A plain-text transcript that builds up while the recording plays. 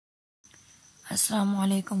Assalamu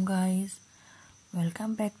alaikum guys,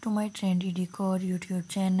 welcome back to my Trendy Decor YouTube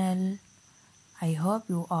channel. I hope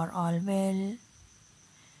you are all well.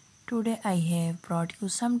 Today I have brought you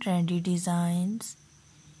some trendy designs,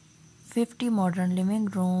 50 modern living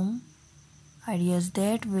room ideas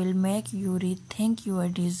that will make you rethink your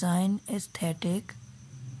design aesthetic.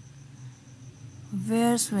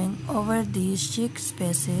 We're swing over these chic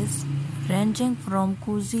spaces, ranging from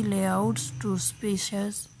cozy layouts to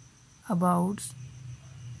spacious abouts.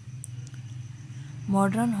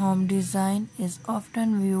 Modern home design is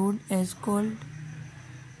often viewed as cold,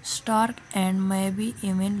 stark, and maybe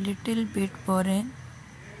even little bit boring.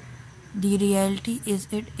 The reality is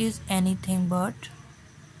it is anything but.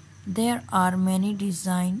 There are many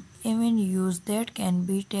design even used that can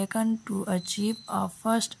be taken to achieve a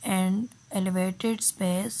first and elevated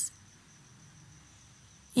space.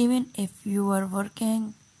 Even if you are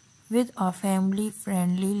working with a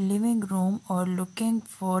family-friendly living room or looking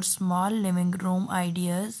for small living room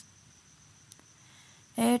ideas,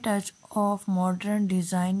 a touch of modern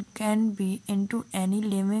design can be into any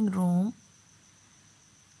living room,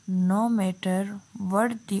 no matter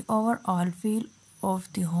what the overall feel of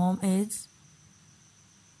the home is.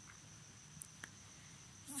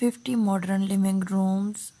 50 modern living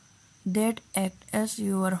rooms that act as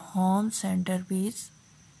your home centerpiece,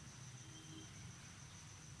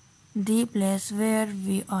 the place where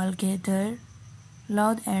we all gather,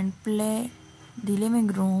 laugh and play. The living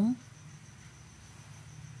room,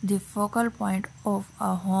 the focal point of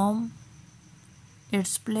a home.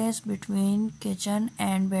 Its place between kitchen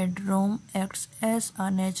and bedroom acts as a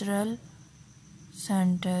natural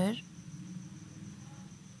center,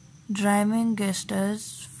 driving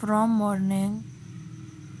guests from morning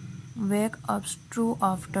wake-ups to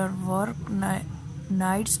after work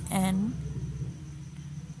nights. And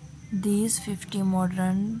these 50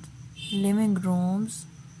 modern living rooms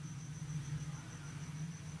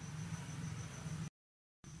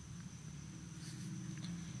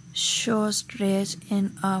show stretch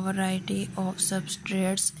in a variety of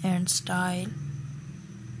substrates and style.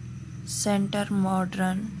 Center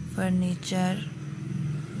modern furniture,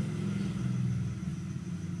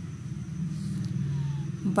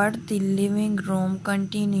 but the living room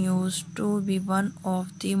continues to be one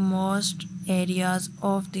of the most areas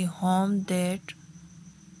of the home that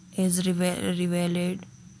is revealed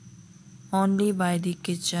only by the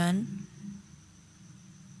kitchen.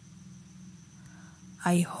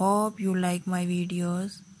 I hope you like my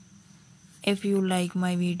videos. If you like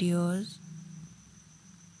my videos,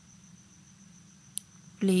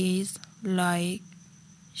 please like,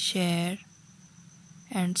 share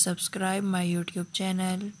and subscribe my YouTube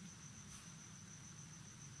channel.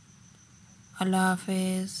 Allah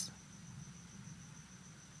Hafiz.